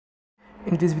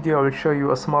In this video I will show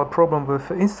you a small problem with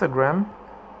Instagram,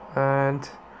 and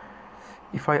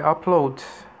if I upload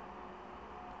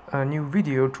a new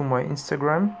video to my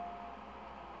Instagram,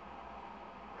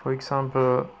 for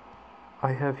example,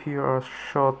 I have here a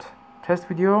short test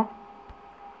video.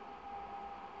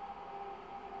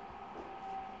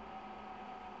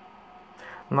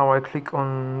 Now I click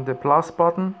on the plus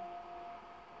button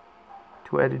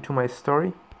to add it to my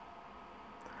story.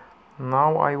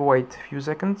 Now I wait a few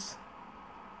seconds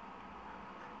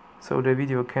so the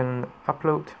video can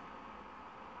upload.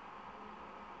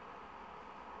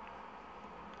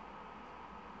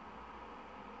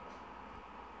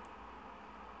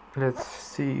 Let's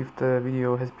see if the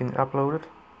video has been uploaded.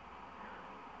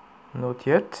 Not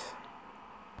yet.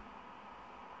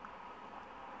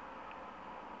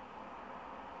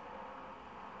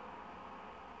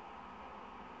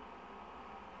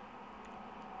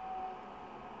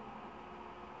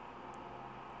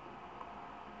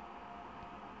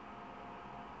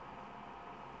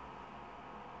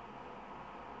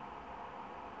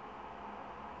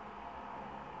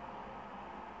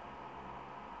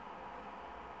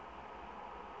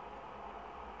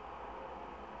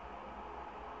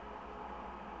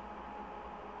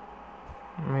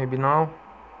 Maybe now.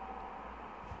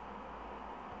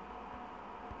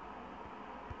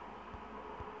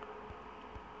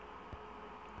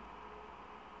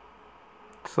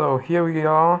 So here we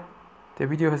are. The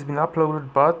video has been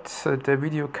uploaded, but the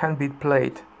video can't be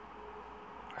played.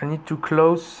 I need to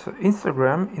close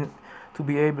Instagram to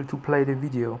be able to play the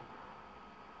video.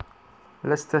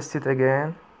 Let's test it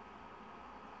again.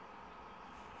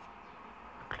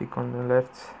 Click on the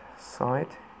left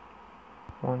side.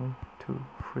 1, 2,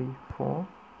 3, 4.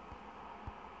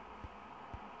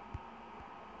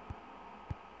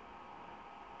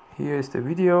 Here is the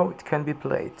video, it can be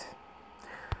played.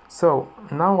 So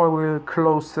now I will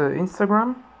close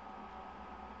Instagram.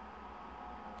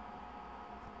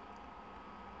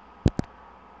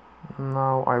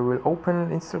 Now I will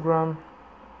open Instagram.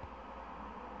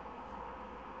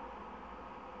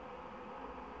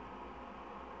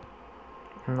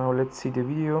 Now let's see the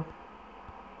video.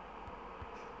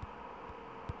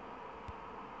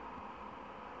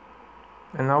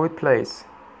 And now it plays.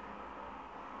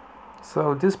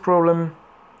 So this problem,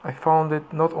 I found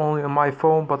it not only on my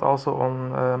phone but also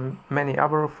on many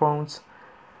other phones,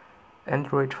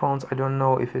 Android phones. I don't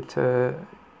know if the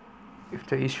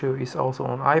issue is also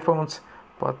on iPhones,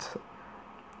 but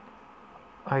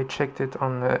I checked it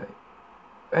on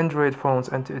Android phones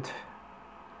and it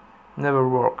never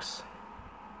works.